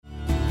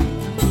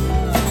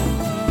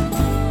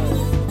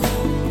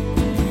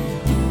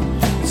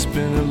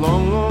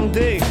long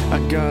day, I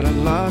got a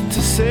lot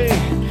to say.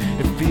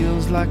 It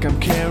feels like I'm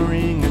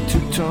carrying a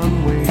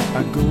 2-ton weight.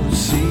 I go to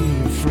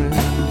see a friend.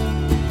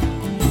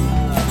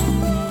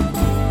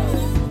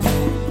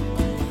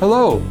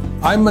 Hello,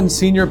 I'm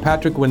Monsignor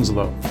Patrick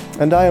Winslow.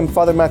 And I am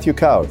Father Matthew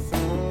Kouth.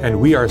 And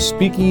we are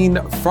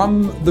speaking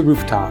from the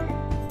rooftop.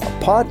 A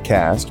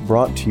podcast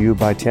brought to you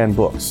by 10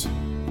 Books,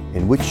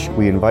 in which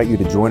we invite you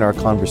to join our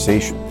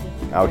conversation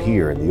out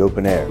here in the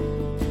open air,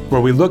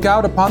 where we look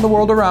out upon the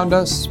world around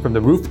us from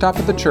the rooftop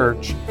of the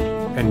church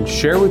and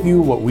share with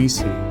you what we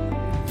see.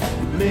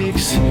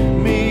 Makes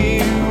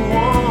me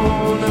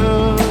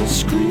wanna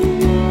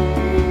scream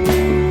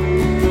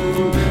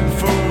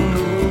from the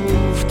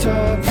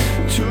rooftop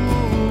to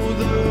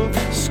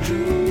the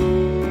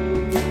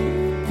screen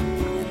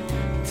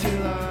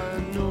till I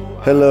know.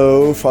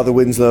 Hello, Father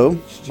Winslow.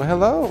 Well,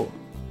 hello.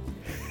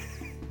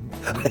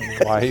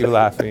 Why are you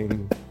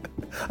laughing?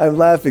 I'm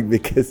laughing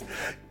because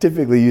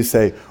typically you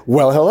say,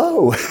 well,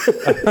 hello,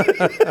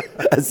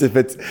 as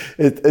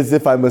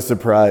if I'm a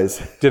surprise.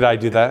 Did I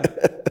do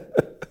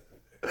that?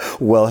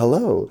 Well,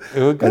 hello.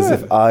 Good. As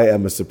if I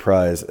am a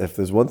surprise. If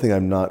there's one thing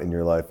I'm not in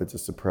your life, it's a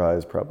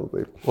surprise,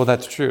 probably. Well,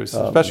 that's true,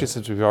 especially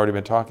since we've already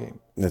been talking.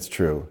 That's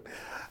true.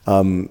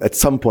 At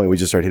some point, we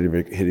just start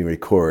hitting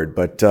record.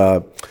 But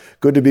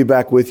good to be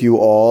back with you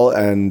all.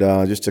 And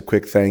just a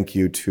quick thank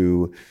you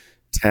to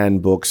 10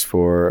 Books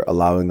for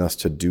allowing us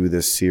to do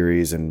this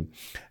series and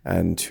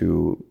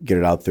to get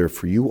it out there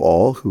for you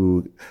all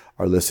who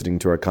are listening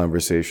to our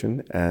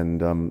conversation.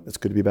 And it's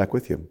good to be back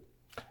with you.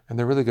 And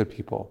they're really good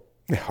people.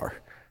 They are.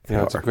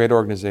 It's a great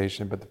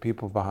organization, but the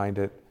people behind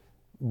it,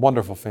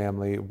 wonderful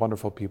family,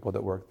 wonderful people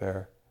that work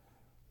there.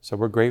 So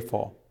we're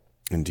grateful.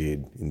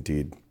 Indeed,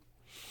 indeed.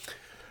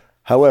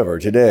 However,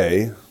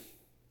 today,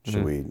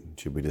 should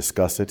we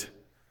discuss it?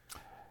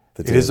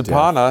 It is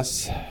upon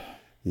us.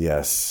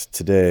 Yes,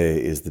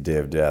 today is the day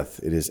of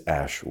death. It is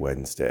Ash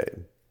Wednesday.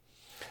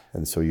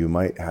 And so you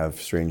might have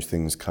strange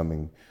things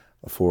coming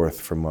forth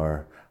from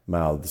our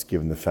mouths,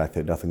 given the fact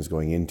that nothing's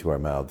going into our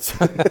mouths.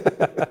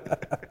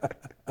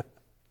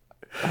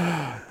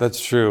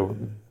 That's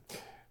true.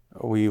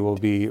 We will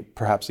be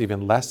perhaps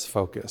even less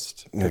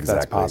focused, if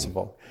that's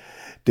possible.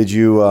 Did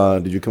you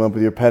come up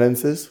with your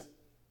penances?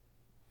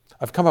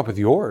 I've come up with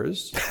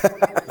yours.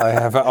 I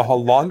have a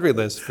whole laundry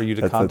list for you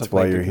to contemplate. That's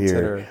why you're and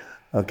consider. Here.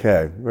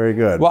 Okay, very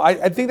good. Well,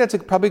 I think that's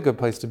probably a good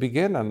place to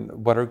begin on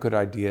what are good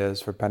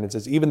ideas for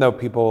penances. Even though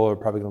people are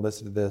probably going to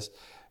listen to this,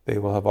 they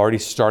will have already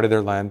started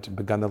their Lent and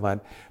begun the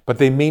Lent, but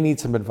they may need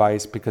some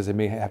advice because they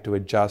may have to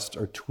adjust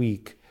or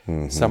tweak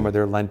some of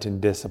their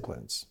Lenten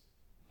disciplines.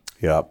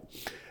 Yeah,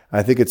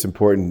 I think it's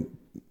important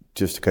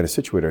just to kind of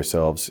situate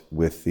ourselves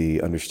with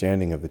the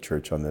understanding of the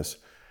church on this.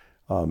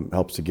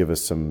 Helps to give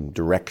us some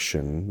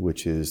direction,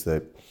 which is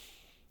that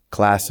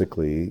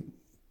classically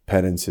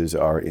penances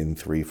are in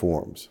 3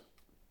 forms.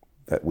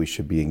 That we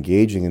should be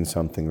engaging in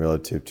something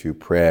relative to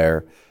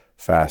prayer,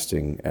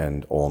 fasting,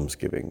 and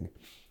almsgiving.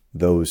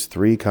 Those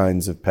 3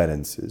 kinds of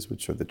penances,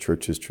 which are the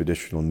church's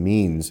traditional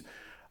means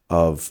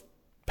of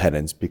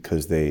penance,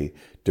 because they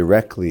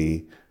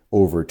directly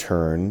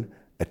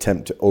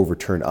attempt to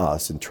overturn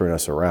us and turn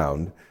us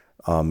around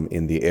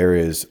in the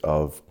areas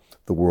of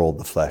the world,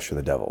 the flesh, and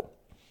the devil.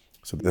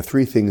 So the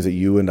 3 things that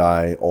you and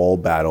I all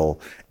battle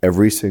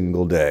every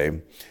single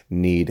day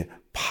need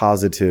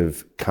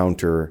positive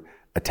counter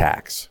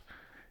attacks.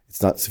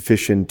 It's not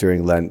sufficient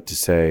during Lent to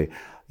say,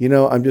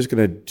 I'm just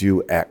going to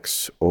do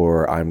X,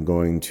 or I'm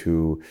going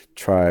to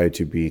try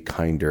to be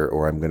kinder,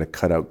 or I'm going to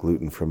cut out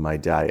gluten from my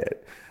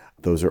diet.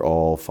 Those are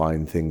all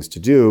fine things to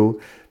do,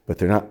 but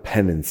they're not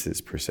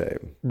penances per se.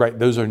 Right,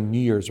 those are New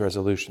Year's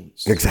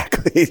resolutions.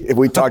 Exactly.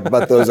 We talked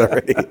about those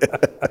already.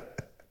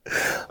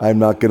 I'm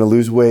not going to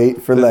lose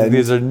weight for Lent.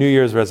 These are New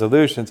Year's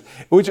resolutions,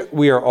 which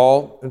we are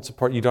all in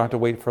support. You don't have to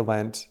wait for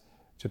Lent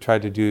to try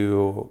to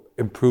do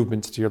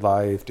improvements to your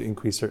life, to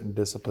increase certain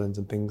disciplines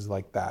and things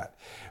like that.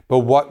 But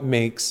what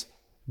makes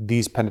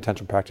these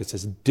penitential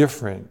practices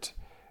different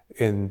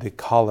in the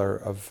color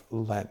of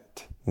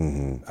Lent,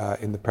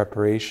 in the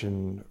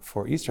preparation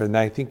for Easter? And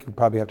I think you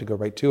probably have to go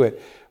right to it.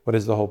 What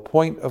is the whole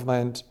point of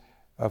Lent?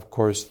 Of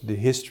course, the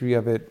history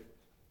of it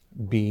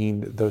being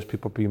those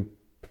people being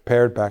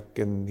prepared back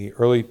in the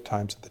early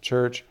times of the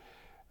church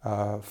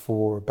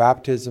for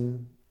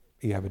baptism.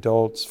 You have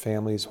adults,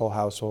 families, whole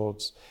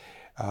households.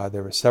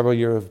 There was several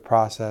years of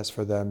process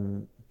for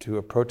them to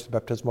approach the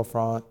baptismal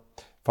font.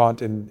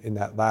 In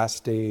that last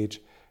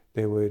stage,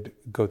 they would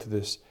go through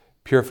this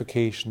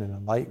purification and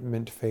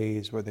enlightenment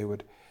phase where they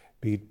would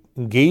be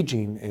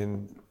engaging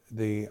in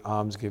the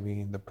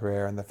almsgiving, the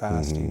prayer, and the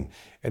fasting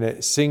in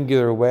a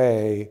singular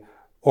way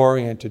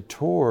oriented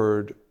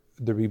toward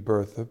the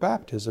rebirth of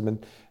baptism.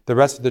 And the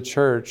rest of the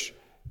church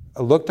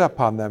looked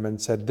upon them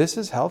and said, this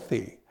is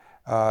healthy.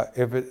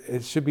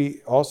 It should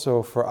be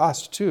also for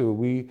us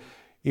too.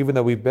 Even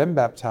though we've been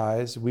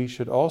baptized, we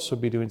should also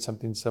be doing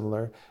something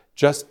similar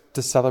just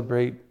to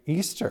celebrate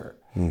Easter.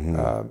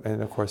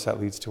 And of course, that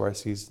leads to our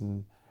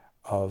season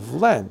of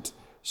Lent.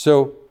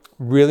 So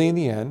really, in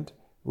the end,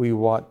 we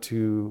want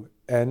to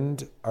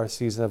end our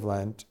season of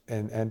Lent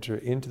and enter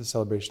into the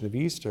celebration of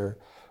Easter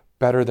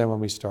better than when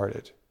we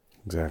started.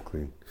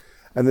 Exactly.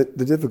 And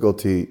the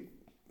difficulty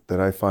that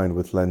I find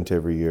with Lent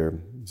every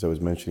year, as I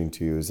was mentioning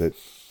to you, is that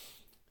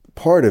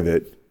part of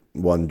it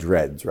one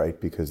dreads, right?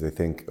 Because they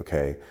think,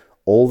 okay,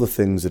 all the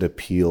things that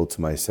appeal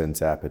to my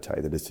sense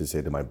appetite, that is to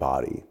say to my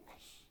body,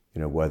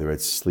 whether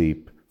it's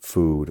sleep,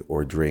 food,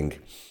 or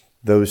drink,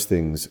 those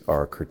things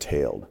are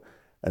curtailed.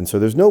 And so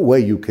there's no way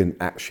you can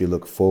actually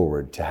look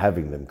forward to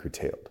having them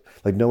curtailed.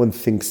 Like no one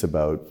thinks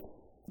about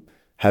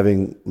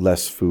having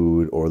less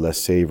food or less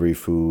savory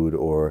food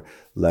or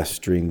less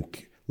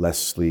drink, less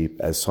sleep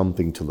as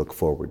something to look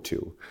forward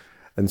to.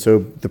 And so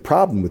the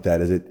problem with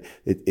that is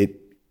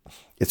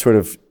it sort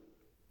of,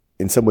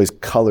 in some ways,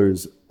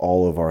 colors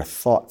all of our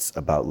thoughts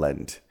about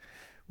Lent,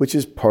 which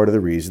is part of the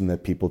reason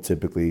that people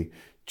typically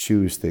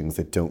choose things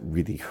that don't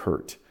really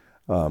hurt,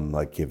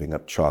 like giving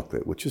up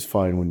chocolate, which is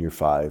fine when you're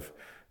 5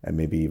 and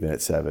maybe even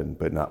at 7,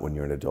 but not when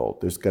you're an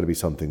adult. There's got to be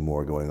something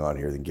more going on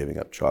here than giving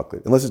up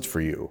chocolate, unless it's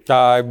for you.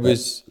 I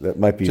was that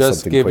might be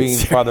just something giving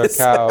quite Father serious.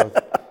 Cow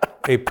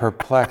a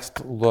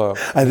perplexed look.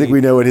 I think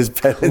we know what his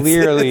penance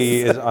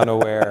Clearly is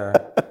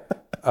unaware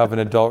of an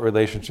adult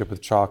relationship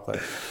with chocolate.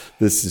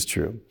 This is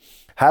true.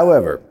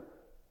 However,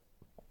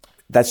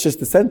 that's just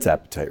the sense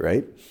appetite,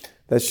 right?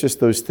 That's just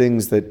those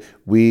things that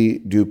we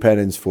do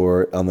penance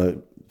for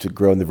to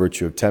grow in the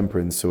virtue of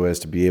temperance so as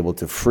to be able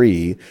to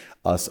free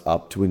us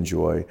up to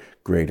enjoy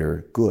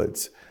greater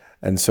goods.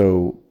 And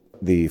so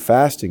the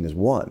fasting is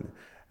one,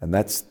 and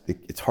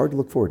it's hard to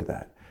look forward to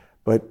that.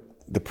 But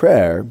the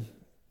prayer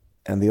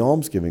and the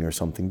almsgiving are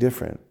something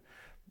different.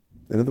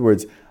 In other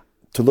words,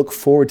 to look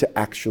forward to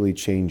actually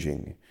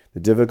changing. The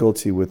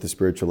difficulty with the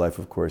spiritual life,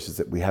 of course, is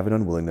that we have an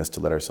unwillingness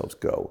to let ourselves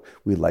go.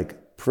 We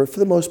for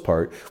the most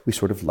part, we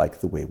sort of like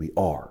the way we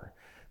are.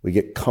 We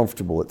get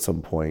comfortable at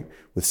some point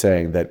with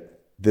saying that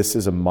this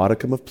is a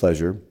modicum of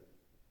pleasure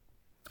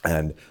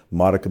and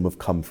modicum of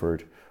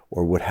comfort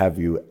or what have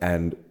you,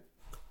 and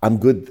I'm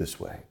good this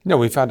way. No,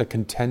 we found a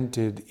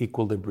contented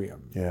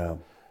equilibrium. Yeah.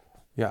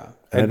 Yeah.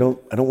 And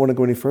I don't want to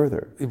go any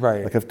further.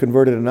 Right. Like I've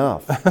converted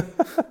enough.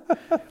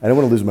 I don't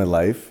want to lose my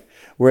life.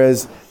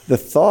 Whereas the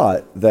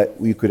thought that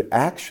we could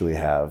actually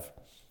have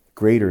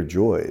greater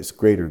joys,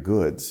 greater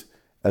goods,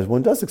 as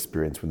one does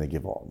experience when they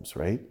give alms,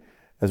 right?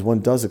 As one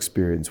does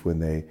experience when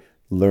they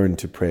learn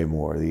to pray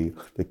more,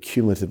 the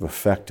cumulative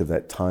effect of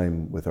that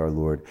time with our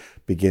Lord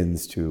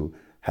begins to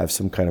have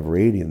some kind of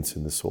radiance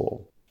in the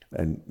soul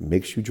and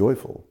makes you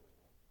joyful.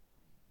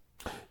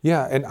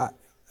 Yeah, and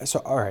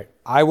all right,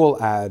 I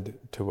will add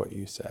to what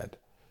you said.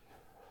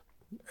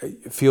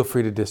 Feel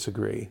free to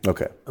disagree.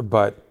 Okay.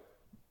 But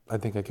I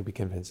think I could be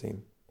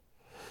convincing.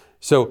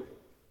 So,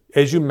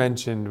 as you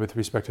mentioned with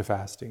respect to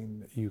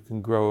fasting, you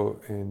can grow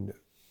in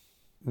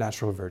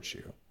natural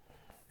virtue,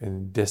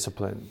 in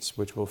disciplines,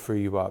 which will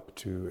free you up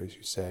to, as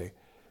you say,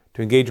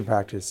 to engage in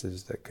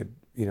practices that could,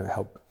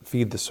 help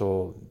feed the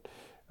soul,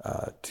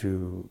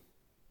 to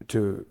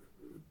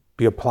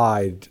be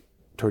applied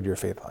toward your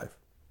faith life.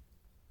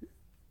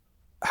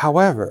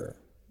 However,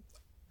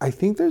 I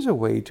think there's a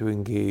way to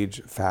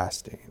engage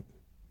fasting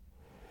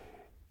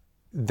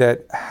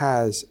that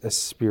has a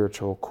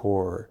spiritual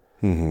core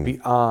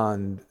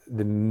beyond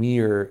the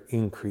mere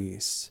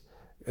increase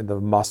in the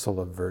muscle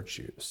of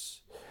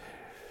virtues.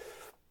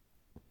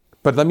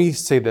 But let me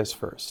say this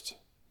first,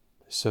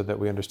 so that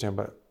we understand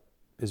what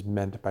is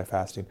meant by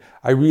fasting.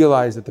 I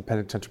realize that the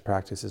penitential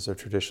practices are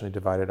traditionally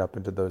divided up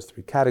into those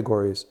 3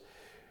 categories,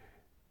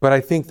 but I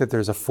think that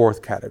there's a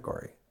 4th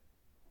category,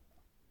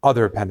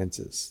 other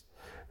penances,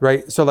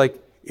 right? So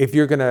like, if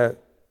you're gonna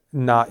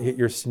not hit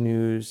your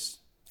snooze,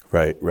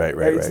 Right.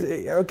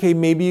 okay,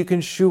 maybe you can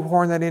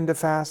shoehorn that into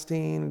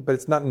fasting, but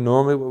it's not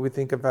normally what we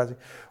think of fasting.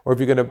 Or if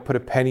you're going to put a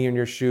penny in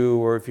your shoe,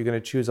 or if you're going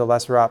to choose a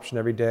lesser option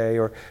every day,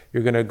 or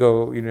you're going to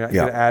go, you're going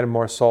to add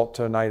more salt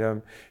to an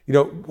item,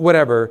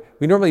 whatever.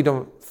 We normally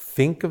don't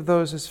think of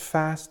those as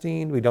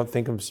fasting. We don't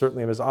think of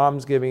certainly as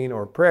almsgiving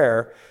or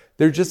prayer.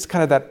 They're just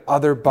kind of that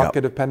other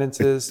bucket of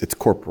penances. It's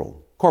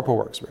corporal. Corporal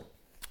works, right?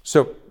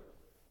 So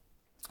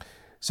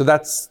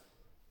that's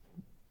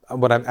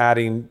what I'm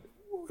adding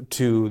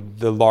to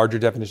the larger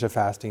definition of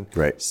fasting,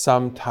 right?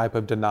 Some type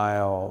of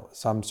denial,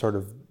 some sort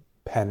of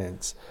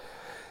penance.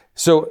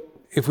 So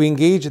if we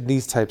engage in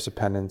these types of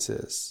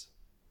penances,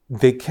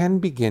 they can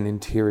begin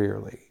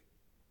interiorly.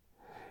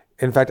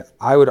 In fact,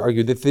 I would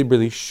argue that they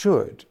really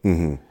should,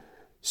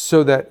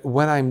 so that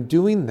when I'm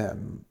doing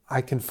them,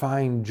 I can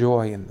find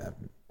joy in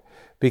them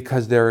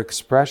because they're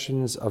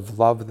expressions of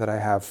love that I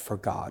have for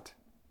God.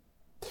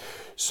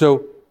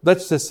 So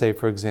let's just say,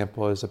 for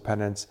example, as a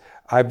penance,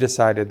 I've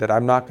decided that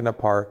I'm not going to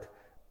park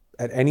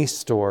at any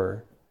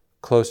store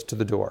close to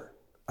the door.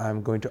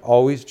 I'm going to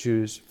always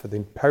choose for the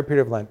entire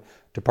period of Lent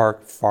to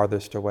park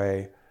farthest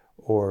away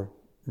or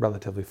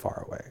relatively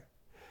far away.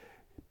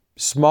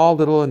 Small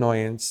little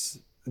annoyance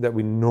that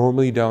we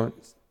normally don't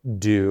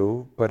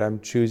do, but I'm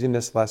choosing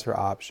this lesser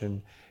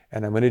option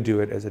and I'm going to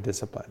do it as a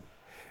discipline.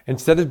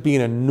 Instead of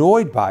being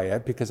annoyed by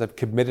it because I've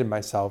committed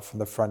myself from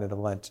the front end of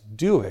Lent to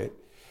do it,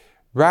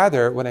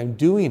 Rather, when I'm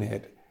doing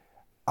it,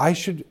 I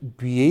should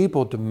be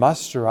able to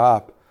muster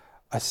up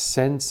a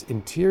sense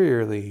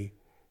interiorly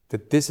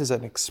that this is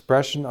an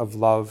expression of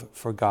love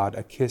for God,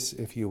 a kiss,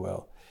 if you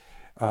will,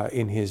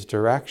 in his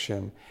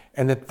direction,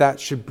 and that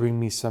should bring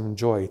me some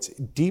joy. It's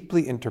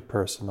deeply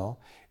interpersonal,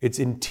 it's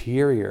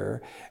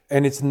interior,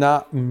 and it's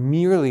not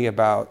merely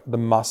about the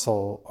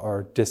muscle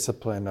or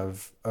discipline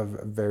of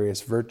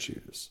various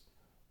virtues.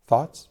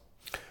 Thoughts?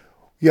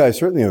 Yeah, I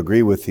certainly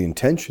agree with the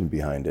intention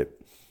behind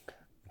it,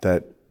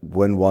 that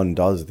when one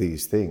does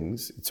these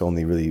things, it's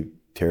only really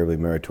terribly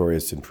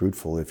meritorious and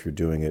fruitful if you're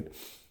doing it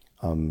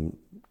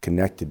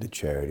connected to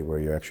charity, where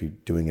you're actually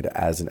doing it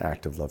as an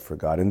act of love for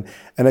God. And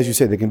as you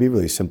say, they can be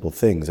really simple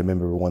things. I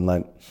remember one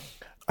Lent,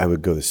 I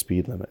would go the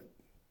speed limit.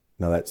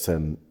 Now that's,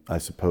 I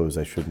suppose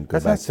I shouldn't go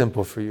That's back not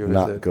simple for you,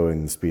 not is it?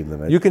 going the speed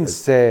limit. You can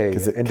say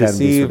and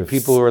deceive sort of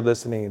people who are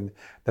listening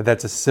that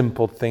that's a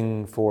simple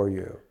thing for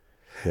you.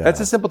 Yeah.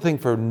 That's a simple thing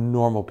for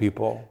normal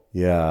people.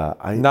 Yeah.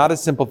 Not a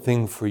simple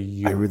thing for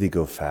you. I really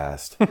go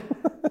fast.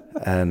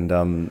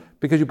 And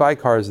because you buy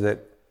cars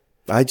that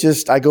I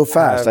go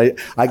fast. I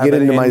get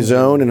into my engine.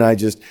 zone, and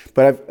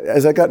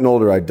as I gotten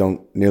older, I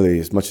don't nearly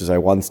as much as I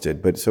once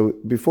did. But so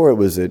before it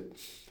was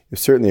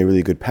certainly a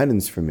really good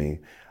penance for me.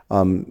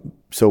 And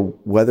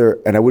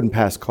I wouldn't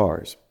pass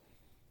cars.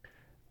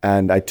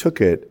 And I took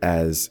it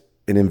as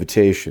an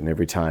invitation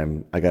every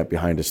time I got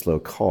behind a slow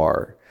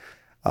car.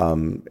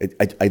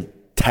 I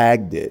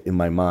tagged it in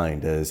my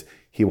mind as,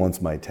 he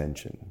wants my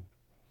attention.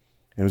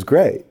 And it was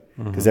great,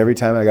 because every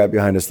time I got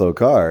behind a slow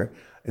car,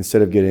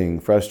 instead of getting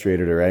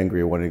frustrated or angry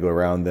or wanting to go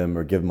around them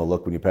or give them a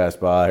look when you pass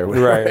by or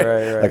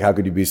whatever, right. like, how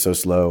could you be so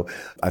slow?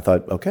 I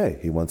thought, okay,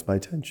 he wants my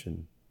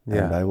attention,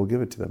 and I will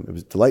give it to them. It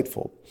was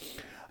delightful.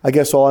 I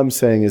guess all I'm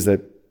saying is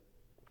that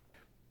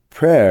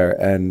prayer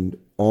and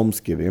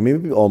almsgiving, I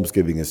mean, maybe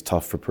almsgiving is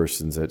tough for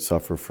persons that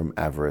suffer from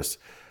avarice,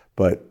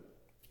 but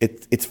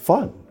it's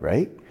fun,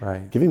 right?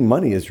 Right. Giving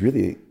money is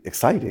really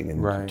exciting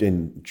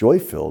and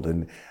joy-filled,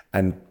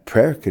 and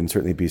prayer can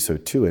certainly be so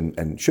too,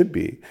 and should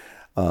be.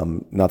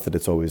 Not that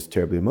it's always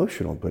terribly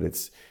emotional, but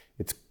it's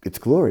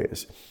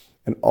glorious.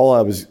 And all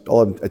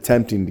I'm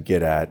attempting to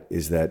get at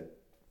is that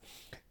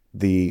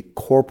the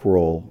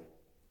corporal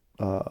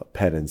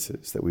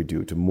penances that we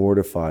do to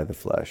mortify the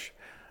flesh,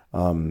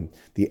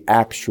 the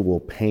actual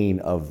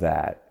pain of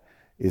that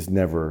is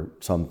never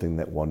something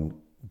that one,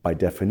 by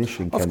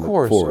definition, can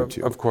look forward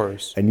to. Of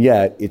course. And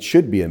yet, it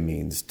should be a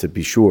means, to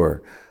be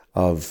sure,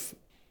 of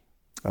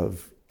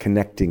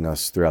connecting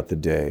us throughout the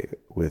day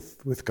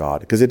with God,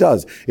 because it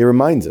does. It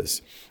reminds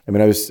us. I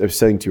mean, I was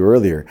saying to you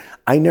earlier,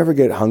 I never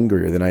get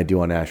hungrier than I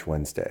do on Ash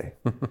Wednesday.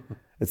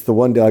 It's the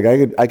one day,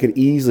 like, I could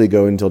easily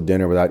go until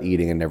dinner without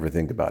eating and never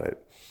think about it.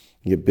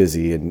 You get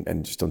busy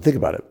and just don't think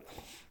about it.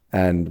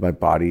 And my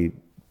body,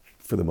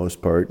 for the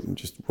most part,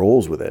 just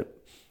rolls with it.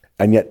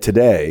 And yet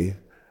today,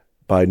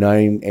 by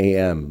 9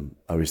 a.m.,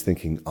 I was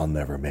thinking, I'll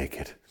never make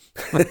it.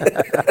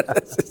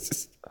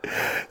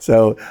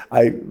 So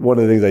one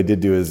of the things I did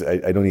do is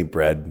I don't eat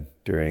bread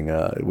during,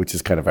 which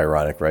is kind of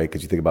ironic, right?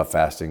 Because you think about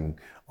fasting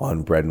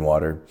on bread and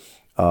water.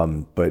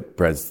 But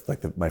bread's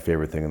like my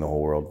favorite thing in the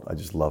whole world. I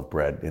just love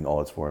bread in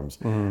all its forms.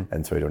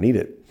 And so I don't eat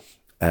it.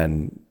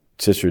 And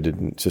Sister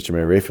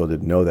Mary Rayfield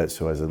didn't know that.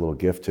 So as a little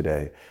gift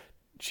today,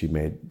 she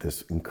made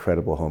this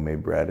incredible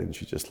homemade bread, and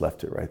she just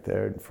left it right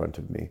there in front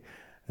of me.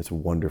 It's a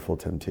wonderful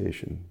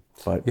temptation.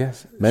 But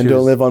yes, men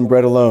don't live on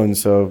bread alone,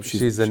 so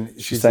she's an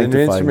sanctifying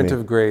instrument me.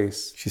 of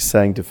grace. She's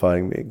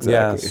sanctifying me,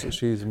 exactly. Yes,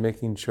 she's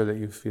making sure that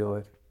you feel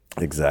it.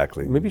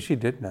 Exactly. Maybe she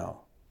did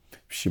know.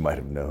 She might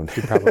have known.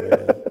 She probably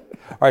did.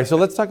 All right, so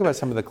let's talk about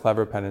some of the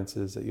clever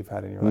penances that you've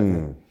had in your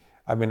life.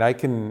 I mean, I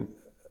can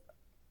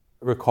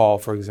recall,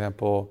 for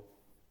example,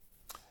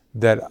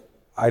 that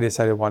I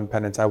decided one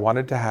penance, I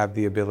wanted to have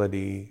the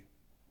ability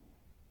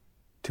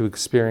to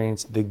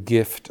experience the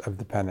gift of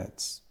the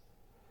penance.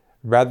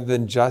 Rather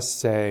than just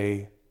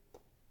say,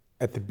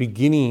 at the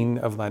beginning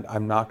of Lent,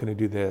 I'm not going to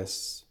do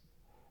this,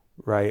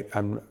 right?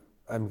 I'm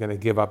going to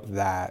give up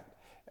that,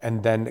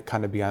 and then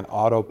kind of be on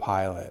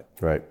autopilot,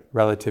 right,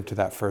 relative to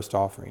that first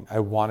offering. I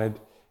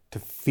wanted to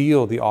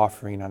feel the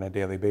offering on a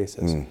daily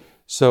basis.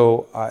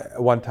 So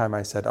one time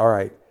I said, all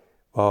right,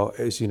 well,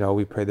 as you know,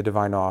 we pray the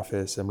divine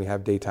office and we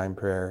have daytime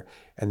prayer,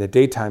 and the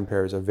daytime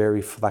prayer is a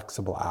very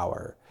flexible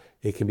hour.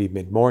 It can be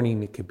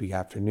mid-morning, it could be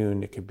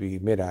afternoon, it could be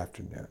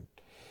mid-afternoon.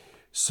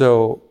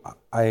 So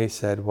I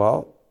said,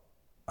 well,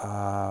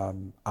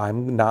 I'm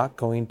not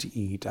going to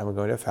eat, I'm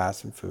going to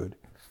fast from food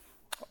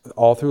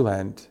all through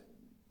Lent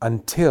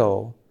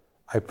until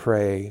I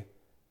pray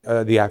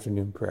the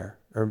afternoon prayer.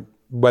 Or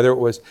whether it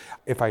was,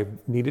 if I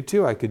needed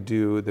to, I could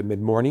do the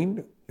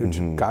mid-morning, which,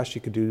 gosh,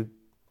 you could do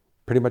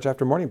pretty much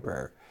after morning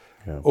prayer.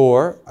 Yeah.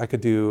 Or I could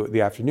do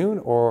the afternoon,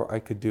 or I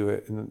could do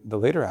it in the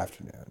later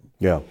afternoon.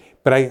 Yeah.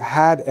 But I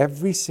had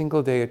every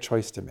single day a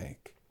choice to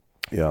make.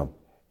 Yeah.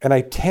 And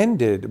I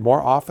tended,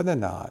 more often than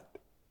not,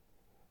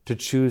 to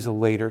choose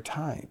later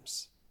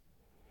times.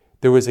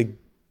 There was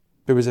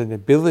an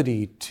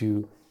ability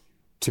to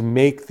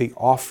make the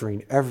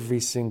offering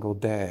every single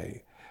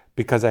day,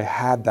 because I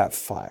had that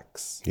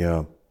flex.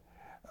 Yeah.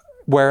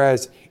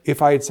 Whereas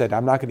if I had said,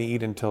 I'm not going to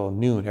eat until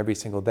noon every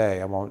single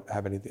day, I won't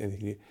have anything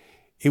to eat,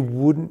 it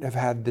wouldn't have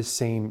had the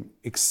same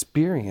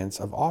experience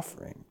of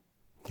offering.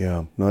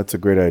 Yeah. No, that's a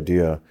great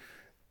idea,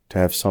 to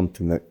have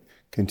something that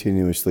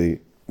continuously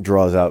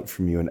draws out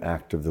from you an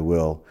act of the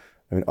will.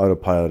 I mean,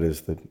 autopilot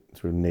is the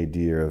sort of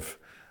nadir of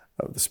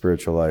the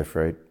spiritual life,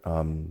 right?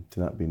 To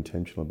not be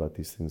intentional about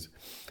these things.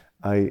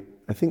 I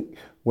think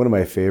one of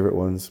my favorite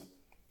ones,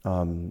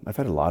 I've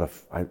had a lot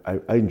of,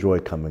 I enjoy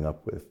coming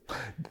up with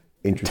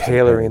interesting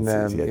Tailoring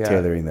penances. them. Yeah,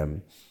 tailoring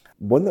them.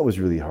 One that was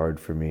really hard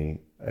for me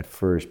at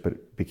first, but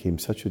it became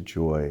such a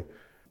joy,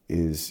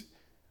 is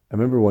I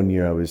remember one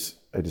year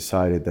I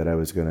decided that I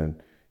was going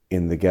to,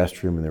 in the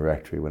guest room in the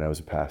rectory when I was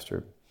a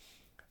pastor,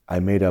 I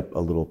made up a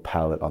little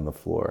pallet on the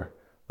floor,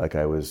 like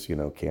I was,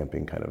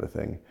 camping kind of a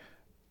thing.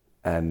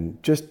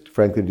 And just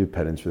frankly do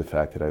penance for the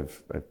fact that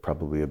I've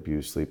probably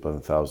abused sleep on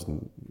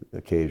 1,000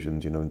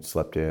 occasions, and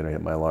slept in or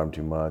hit my alarm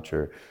too much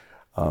or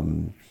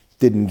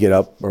didn't get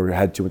up or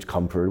had too much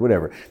comfort,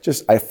 whatever.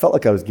 Just, I felt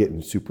like I was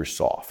getting super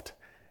soft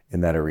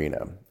in that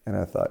arena. And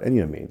I thought, and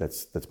me,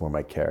 that's more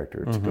my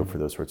character to go for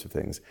those sorts of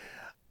things.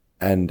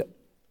 And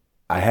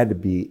I had to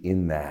be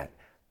in that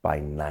by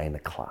 9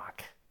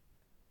 o'clock.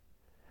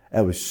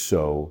 That was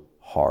so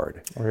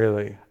hard.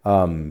 Really?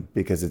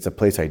 Because it's a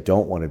place I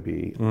don't want to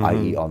be. I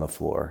eat on the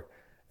floor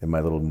in my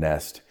little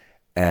nest.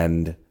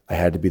 And I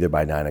had to be there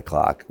by 9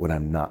 o'clock when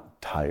I'm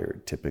not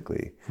tired,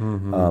 typically.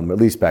 At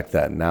least back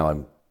then.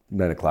 Now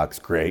 9 o'clock's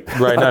great.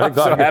 Right, 9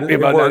 o'clock. I'm so happy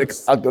about 9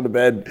 o'clock, go to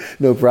bed,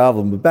 no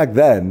problem. But back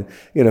then,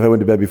 if I went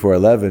to bed before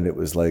 11, it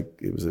was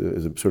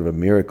a sort of a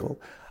miracle.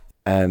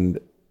 And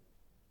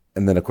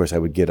then, of course, I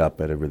would get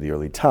up at a really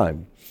early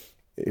time,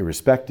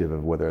 irrespective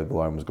of whether the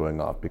alarm was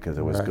going off, because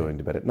I was going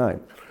to bed at 9.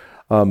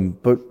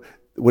 But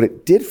what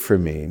it did for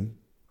me,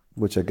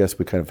 which I guess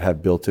we kind of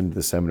have built into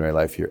the seminary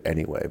life here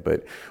anyway,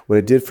 but what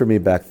it did for me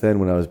back then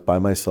when I was by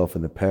myself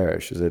in the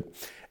parish is that,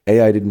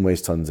 I didn't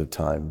waste tons of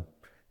time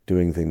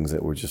doing things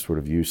that were just sort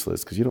of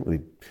useless, because you don't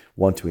really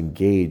want to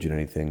engage in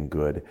anything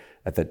good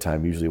at that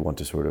time. You usually want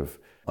to sort of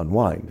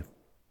unwind.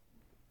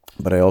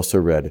 But I also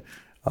read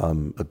a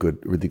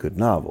really good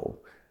novel.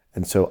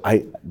 And so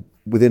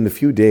within a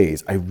few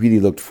days, I really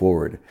looked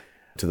forward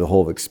to the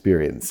whole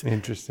experience.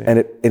 Interesting. And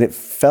it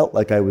felt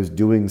like I was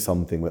doing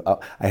something with,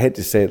 I hate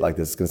to say it like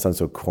this, it's going to sound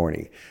so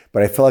corny,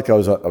 but I felt like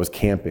I was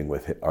camping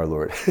with our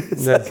Lord.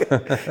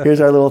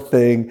 Here's our little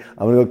thing.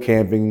 I'm going to go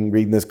camping,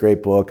 reading this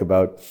great book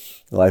about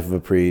the life of a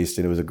priest,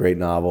 and it was a great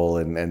novel.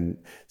 And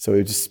so it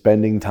was just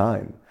spending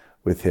time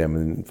with him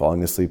and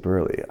falling asleep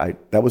early.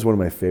 That was one of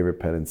my favorite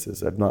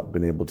penances. I've not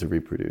been able to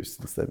reproduce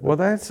instead. Well,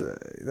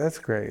 that's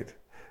great.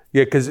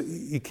 Yeah, because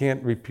you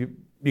can't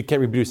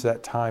reproduce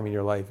that time in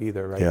your life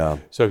either, right? Yeah.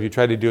 So if you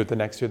try to do it the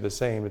next year the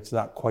same, it's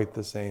not quite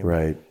the same.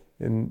 Right.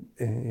 And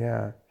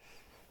yeah,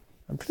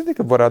 I'm trying to think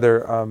of what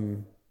other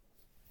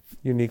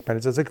unique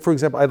penances. Like, for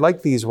example, I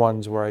like these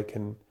ones where I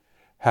can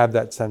have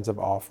that sense of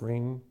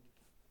offering,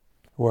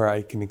 where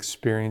I can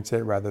experience it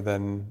rather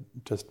than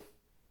just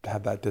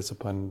have that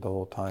discipline the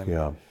whole time.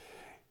 Yeah.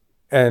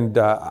 And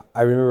I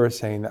remember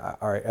saying,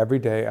 all right, every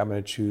day I'm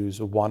going to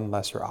choose one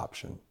lesser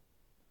option.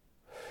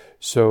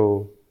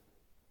 So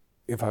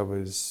if I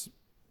was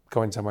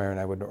going somewhere and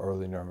I would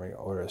normally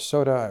order a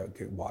soda, I would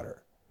get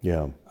water.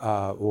 Yeah.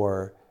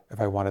 Or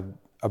if I wanted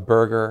a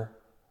burger,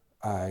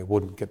 I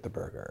wouldn't get the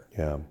burger.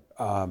 Yeah.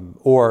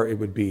 Or it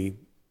would be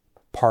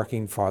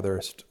parking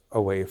farthest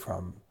away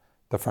from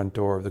the front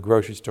door of the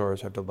grocery store,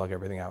 so I have to lug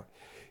everything out.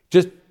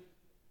 Just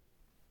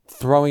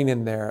throwing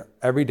in there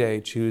every day,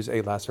 choose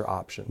a lesser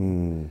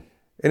option.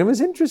 And it was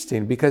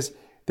interesting because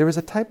there was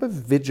a type of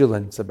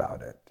vigilance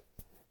about it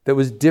that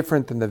was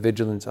different than the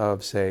vigilance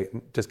of, say,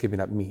 just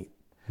giving up meat.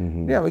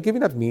 Yeah, but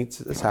giving up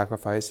meat's a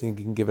sacrifice, and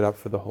you can give it up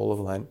for the whole of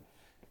Lent.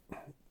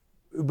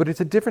 But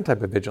it's a different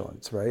type of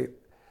vigilance, right?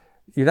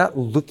 You're not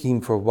looking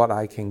for what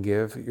I can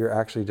give. You're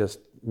actually just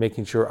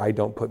making sure I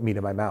don't put meat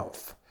in my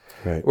mouth.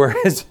 Right.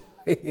 Whereas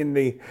in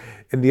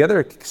the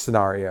other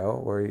scenario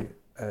where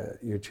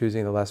you're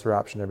choosing a lesser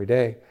option every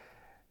day,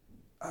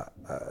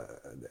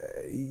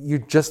 you're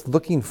just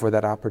looking for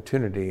that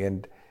opportunity.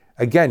 And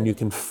again, you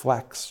can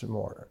flex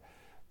more.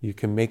 You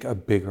can make a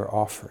bigger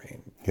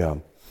offering. Yeah.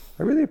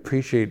 I really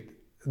appreciate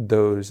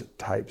those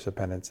types of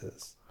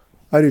penances.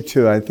 I do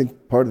too. I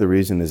think part of the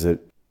reason is that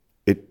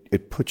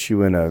it puts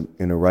you in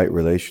a right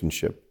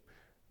relationship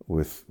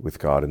with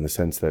God, in the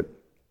sense that,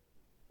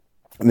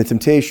 and the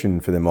temptation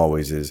for them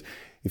always is,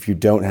 if you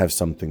don't have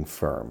something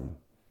firm,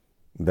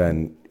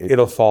 then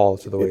it'll fall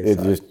to the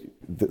wayside.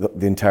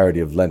 The entirety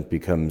of Lent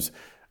becomes,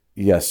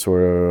 yes,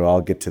 or I'll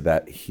get to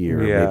that here,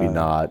 maybe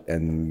not,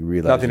 and you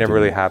realize nothing ever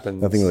really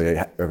happens. Nothing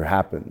really ever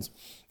happens.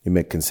 You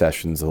make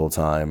concessions the whole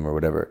time or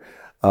whatever.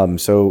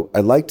 So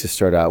I like to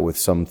start out with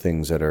some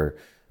things that are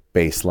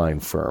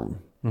baseline firm,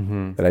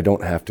 that I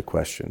don't have to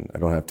question, I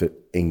don't have to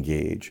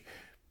engage.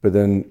 But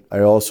then I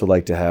also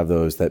like to have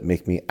those that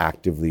make me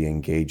actively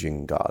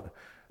engaging God,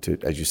 to,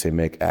 as you say,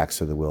 make acts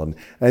of the will. And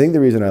I think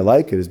the reason I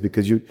like it is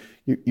because you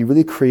you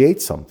really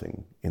create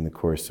something in the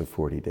course of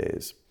 40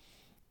 days,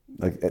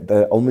 like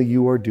that only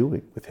you are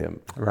doing with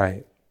him.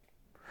 Right.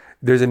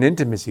 There's an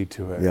intimacy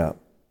to it. Yeah.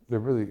 They're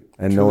really,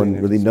 And no one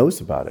really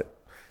knows about it.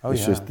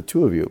 It's just the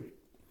two of you.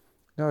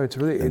 No, it's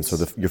really. And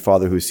so your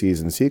Father who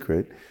sees in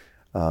secret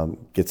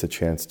gets a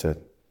chance to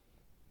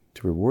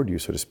reward you,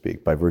 so to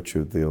speak, by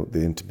virtue of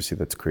the intimacy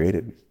that's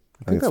created.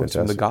 I think that was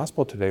in the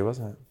gospel today,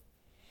 wasn't it?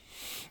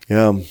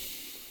 Yeah.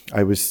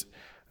 I was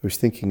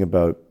thinking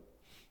about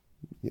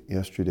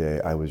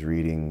yesterday. I was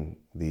reading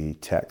the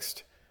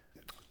text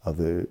of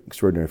the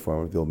extraordinary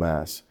form of the Old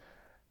Mass,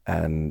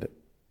 and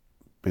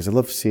because I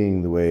love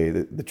seeing the way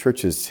that the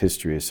Church's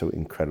history is so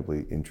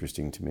incredibly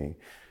interesting to me.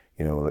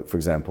 Like, for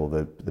example,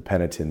 the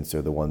penitents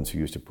are the ones who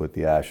used to put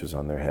the ashes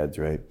on their heads,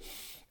 right?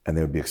 And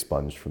they would be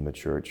expunged from the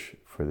Church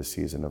for the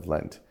season of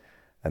Lent.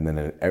 And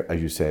then, as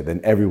you say,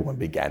 then everyone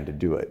began to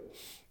do it.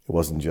 It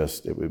wasn't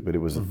just, but it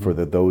was for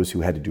those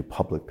who had to do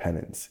public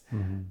penance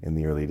in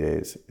the early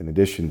days, in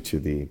addition to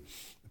the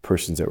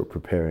persons that were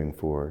preparing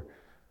for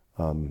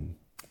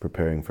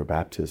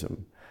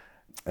baptism.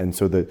 And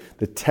so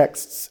the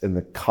texts and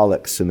the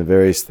collects and the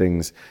various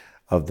things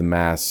of the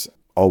Mass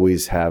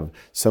always have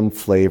some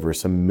flavor,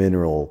 some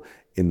mineral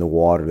in the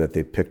water that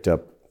they picked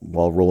up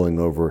while rolling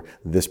over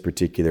this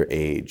particular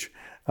age.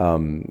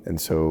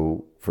 And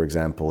so, for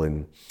example,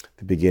 in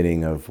the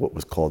beginning of what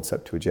was called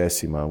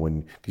Septuagesima,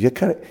 when you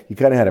kind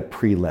of had a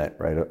pre-Lent,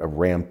 right, a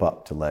ramp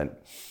up to Lent,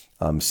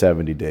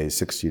 70 days,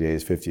 60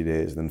 days, 50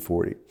 days, and then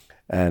 40.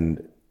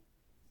 And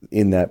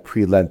in that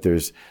pre-Lent,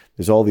 there's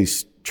all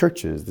these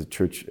churches. The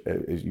church,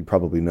 as you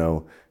probably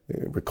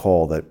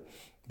recall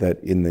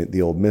that in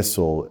the old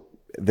Missal,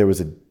 there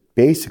was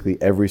basically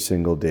every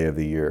single day of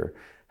the year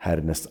had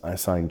an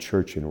assigned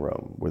church in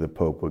Rome where the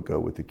Pope would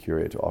go with the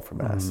curate to offer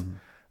Mass.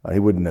 He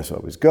wouldn't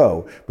necessarily always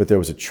go, but there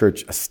was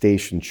a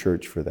station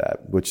church for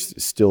that, which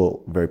is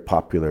still very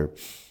popular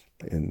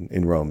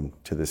in Rome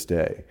to this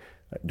day,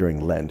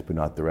 during Lent, but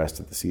not the rest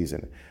of the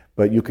season.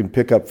 But you can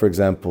pick up, for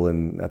example,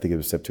 I think it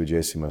was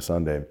Septuagesima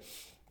Sunday,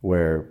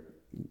 where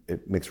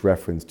it makes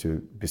reference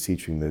to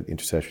beseeching the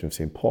intercession of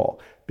St.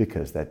 Paul,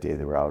 because that day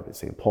they were out at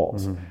St.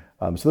 Paul's.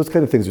 So those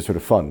kind of things are sort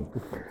of fun.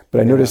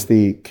 But I noticed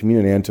the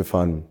communion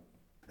antiphon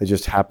that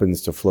just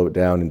happens to float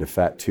down into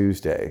Fat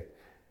Tuesday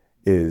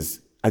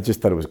I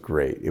just thought it was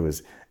great.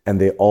 And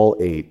they all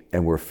ate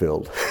and were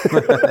filled.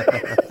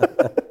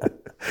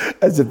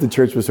 As if the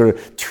church was sort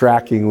of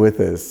tracking with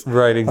us.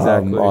 Right,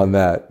 exactly. On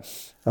that.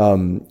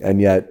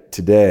 And yet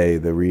today,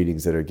 the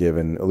readings that are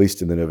given, at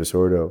least in the Novus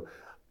Ordo,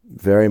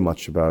 very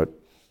much about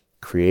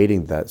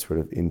creating that sort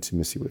of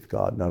intimacy with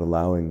God, not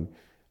allowing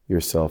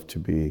yourself to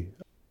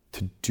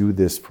do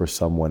this for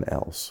someone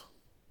else,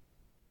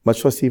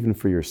 much less even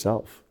for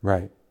yourself.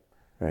 Right.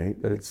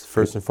 Right? That it's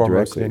first and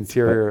foremost an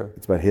interior.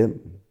 It's about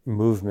Him.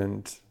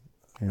 Movement.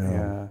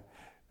 Yeah.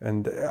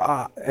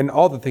 And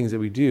all the things that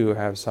we do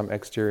have some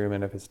exterior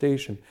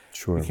manifestation.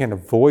 Sure. We can't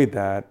avoid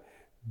that,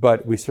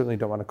 but we certainly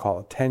don't want to call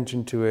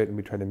attention to it, and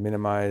we try to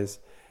minimize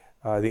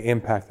the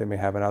impact they may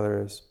have on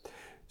others.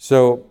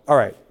 So, all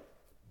right,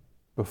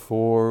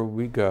 before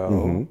we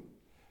go,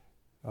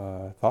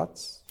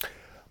 thoughts?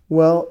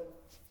 Well,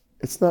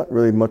 it's not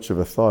really much of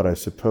a thought, I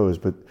suppose,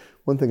 but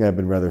one thing I've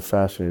been rather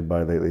fascinated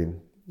by lately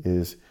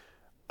is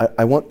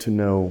I want to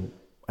know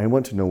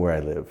where I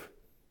live.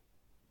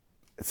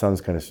 It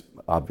sounds kind of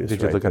obvious,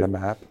 Did you look at a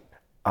map?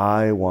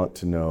 I want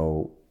to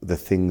know the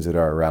things that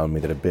are around me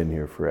that have been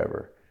here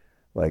forever.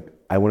 Like,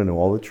 I want to know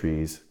all the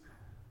trees.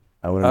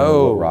 I want to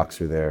know what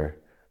rocks are there.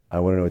 I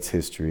want to know its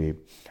history.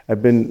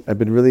 I've been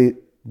really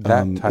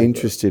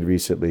interested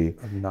recently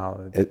of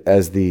knowledge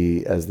as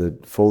the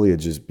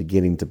foliage is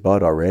beginning to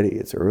bud already.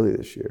 It's early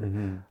this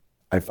year.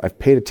 I've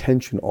paid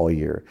attention all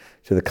year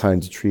to the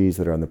kinds of trees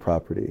that are on the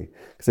property,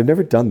 because I've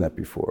never done that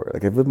before.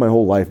 Like, I've lived my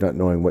whole life not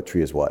knowing what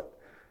tree is what.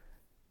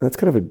 And that's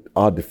kind of an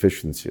odd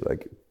deficiency.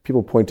 Like,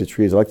 people point to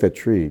trees. I like that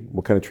tree.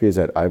 What kind of tree is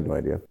that? I have no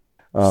idea.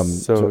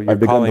 So you're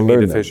calling me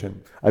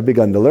deficient. I've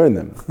begun to learn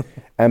them.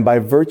 And by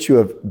virtue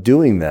of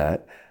doing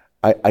that,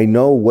 I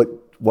know what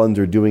ones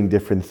are doing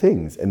different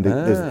things. And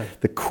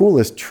the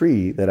coolest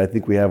tree that I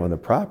think we have on the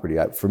property,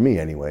 for me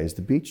anyway, is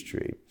the beech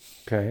tree.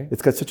 Okay.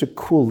 It's got such a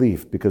cool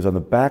leaf because on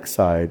the back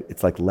side,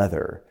 it's like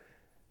leather.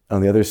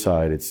 On the other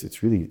side,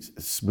 it's really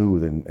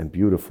smooth and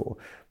beautiful.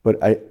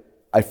 But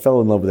I fell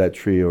in love with that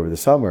tree over the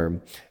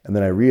summer, and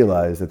then I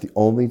realized that the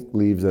only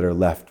leaves that are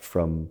left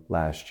from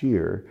last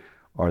year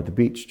are the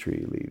beech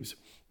tree leaves.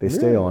 They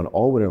stay on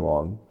all winter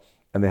long,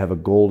 and they have a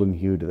golden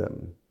hue to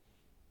them.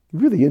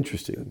 Really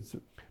interesting.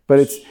 But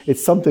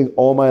it's something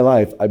all my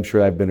life. I'm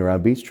sure I've been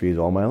around beech trees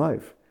all my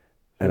life,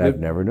 and I've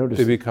never noticed.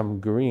 They become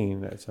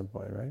green at some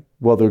point, right?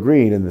 Well, they're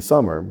green in the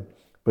summer,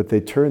 but they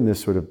turn this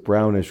sort of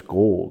brownish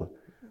gold,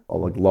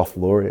 like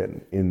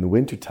Lothlorien, in the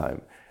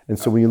wintertime. And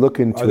so when you look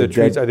into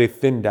are they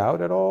thinned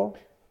out at all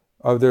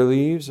of their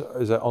leaves?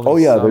 Is that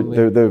only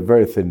they're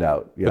very thinned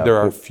out. Yeah, but there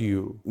are a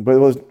few. But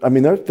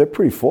they're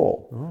pretty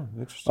full. Oh,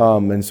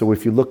 interesting. And so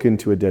if you look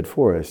into a dead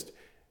forest,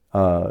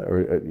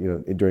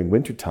 during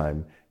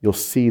wintertime, you'll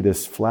see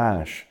this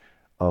flash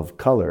of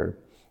color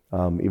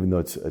even though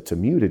it's a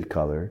muted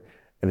color,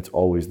 and it's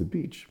always the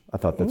beech. I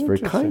thought that's very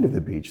kind of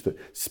the beech,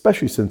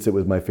 especially since it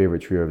was my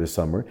favorite trio of the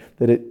summer,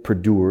 that it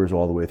perdures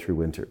all the way through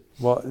winter.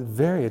 Well,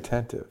 very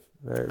attentive.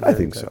 Very I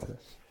think attentive.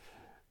 so.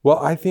 Well,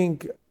 I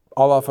think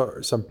I'll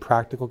offer some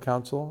practical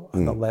counsel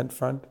on the Lent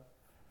front.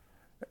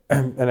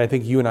 And I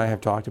think you and I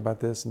have talked about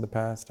this in the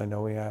past. I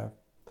know we have.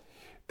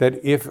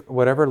 That if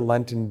whatever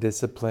Lenten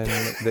discipline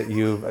that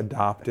you've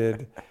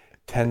adopted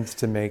tends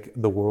to make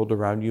the world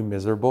around you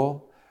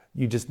miserable,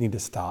 you just need to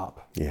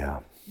stop.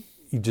 Yeah.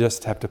 You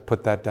just have to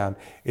put that down.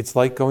 It's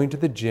like going to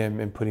the gym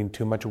and putting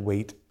too much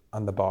weight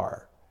on the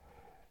bar.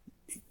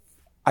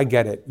 I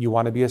get it. You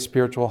want to be a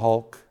spiritual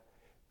Hulk.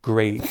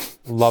 Great.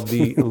 Love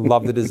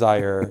the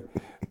desire.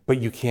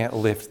 But you can't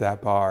lift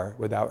that bar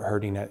without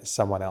hurting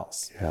someone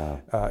else. Yeah.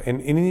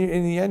 And in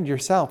the end,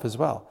 yourself as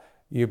well.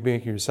 You're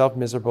making yourself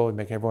miserable and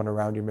making everyone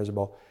around you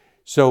miserable.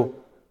 So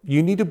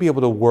you need to be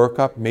able to work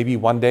up maybe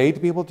one day to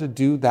be able to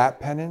do that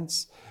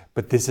penance,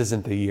 but this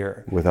isn't the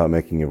year. Without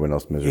making everyone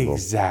else miserable.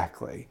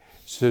 Exactly.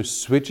 So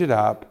switch it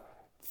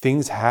up.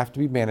 Things have to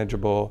be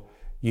manageable.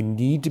 You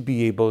need to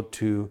be able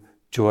to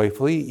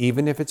joyfully,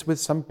 even if it's with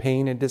some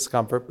pain and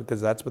discomfort,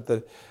 because that's what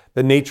the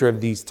nature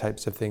of these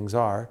types of things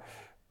are.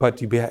 But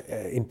you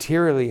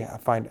interiorly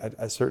find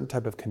a certain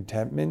type of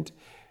contentment,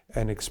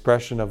 an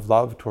expression of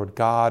love toward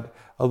God,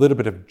 a little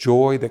bit of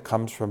joy that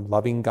comes from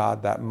loving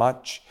God that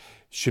much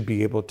should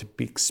be able to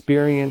be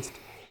experienced,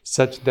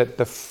 such that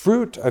the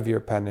fruit of your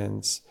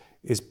penance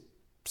is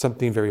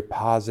something very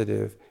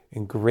positive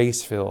and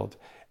grace-filled,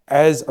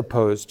 as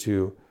opposed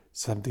to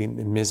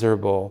something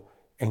miserable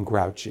and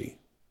grouchy.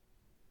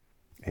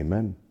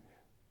 Amen.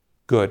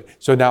 Good.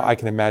 So now I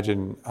can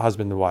imagine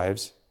husband and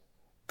wives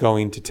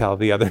going to tell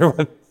the other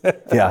one.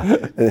 Yeah.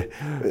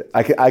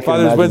 I can Fathers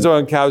imagine, Winslow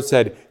and Cow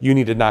said, you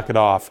need to knock it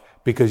off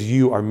because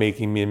you are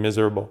making me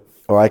miserable.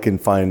 or I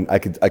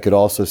could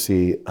also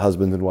see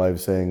husbands and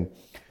wives saying,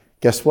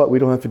 guess what? We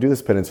don't have to do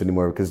this penance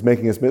anymore because it's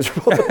making us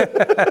miserable.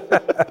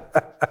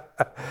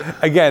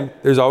 Again,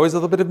 there's always a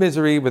little bit of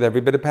misery with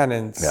every bit of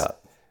penance. Yeah.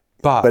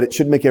 But it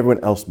should make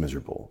everyone else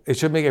miserable. it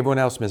should make everyone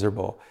else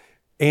miserable.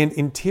 And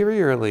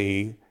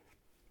interiorly,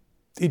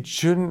 it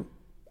shouldn't,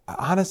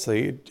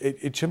 honestly,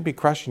 it shouldn't be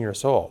crushing your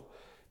soul.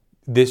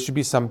 This should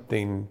be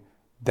something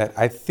that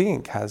I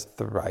think has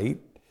the right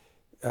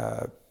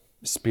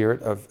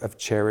spirit of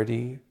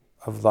charity,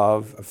 of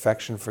love,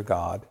 affection for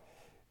God,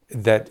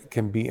 that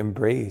can be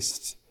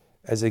embraced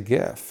as a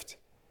gift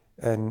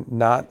and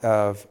not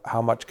of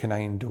how much can I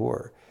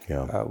endure.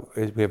 Yeah.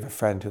 We have a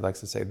friend who likes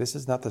to say, this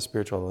is not the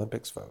spiritual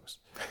Olympics, folks.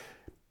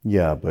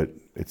 Yeah, but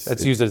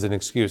That's used as an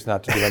excuse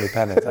not to do any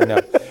penance. I know.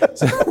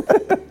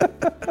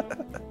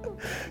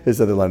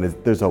 his other line is,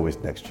 there's always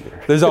next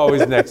year. There's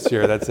always next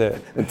year. That's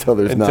it. Until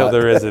there's not. Until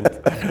there isn't.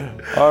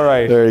 All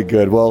right. Very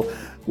good. Well,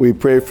 we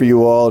pray for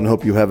you all and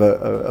hope you have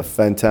a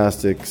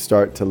fantastic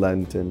start to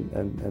Lent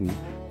and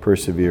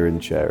persevere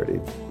in charity.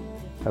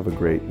 Have a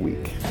great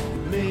week.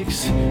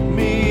 Makes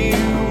me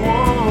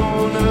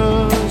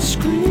wanna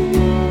scream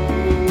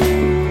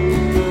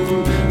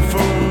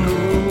from the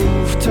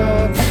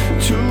rooftop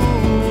to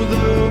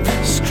the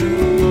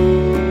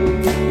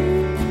screen.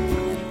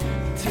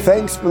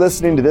 Thanks for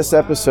listening to this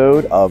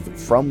episode of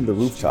From the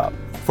Rooftop.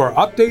 For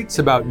updates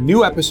about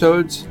new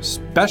episodes,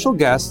 special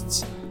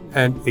guests,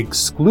 and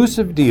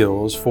exclusive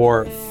deals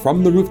for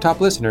From the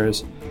Rooftop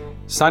listeners,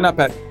 sign up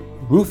at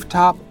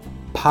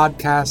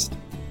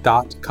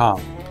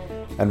rooftoppodcast.com.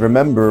 And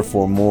remember,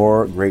 for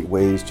more great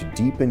ways to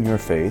deepen your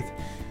faith,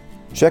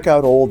 check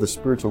out all the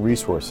spiritual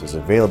resources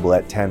available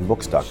at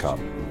tanbooks.com.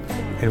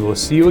 And we'll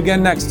see you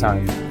again next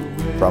time.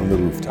 From the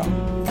Rooftop.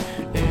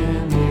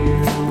 And